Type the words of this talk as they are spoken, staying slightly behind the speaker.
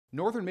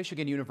Northern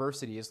Michigan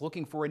University is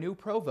looking for a new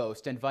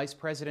provost and vice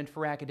president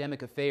for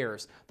academic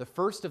affairs. The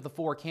first of the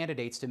 4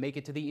 candidates to make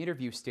it to the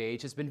interview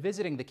stage has been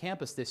visiting the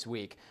campus this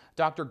week.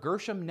 Dr.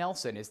 Gershom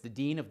Nelson is the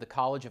dean of the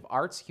College of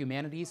Arts,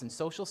 Humanities, and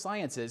Social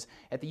Sciences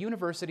at the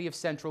University of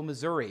Central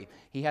Missouri.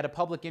 He had a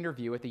public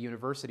interview at the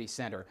University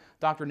Center.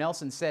 Dr.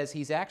 Nelson says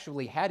he's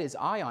actually had his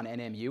eye on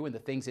NMU and the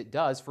things it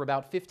does for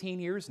about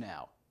 15 years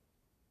now.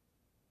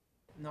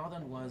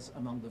 Northern was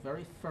among the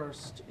very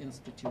first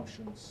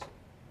institutions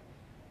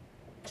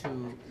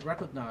to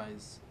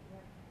recognize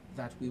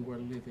that we were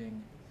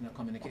living in a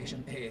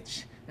communication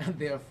age and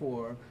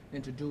therefore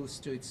introduce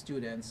to its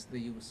students the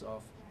use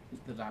of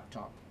the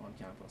laptop on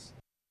campus.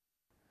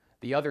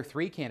 The other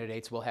 3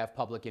 candidates will have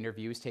public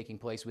interviews taking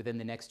place within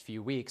the next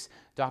few weeks.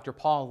 Dr.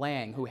 Paul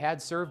Lang, who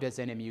had served as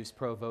NMU's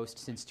provost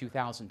since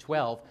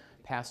 2012,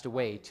 passed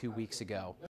away 2 weeks ago.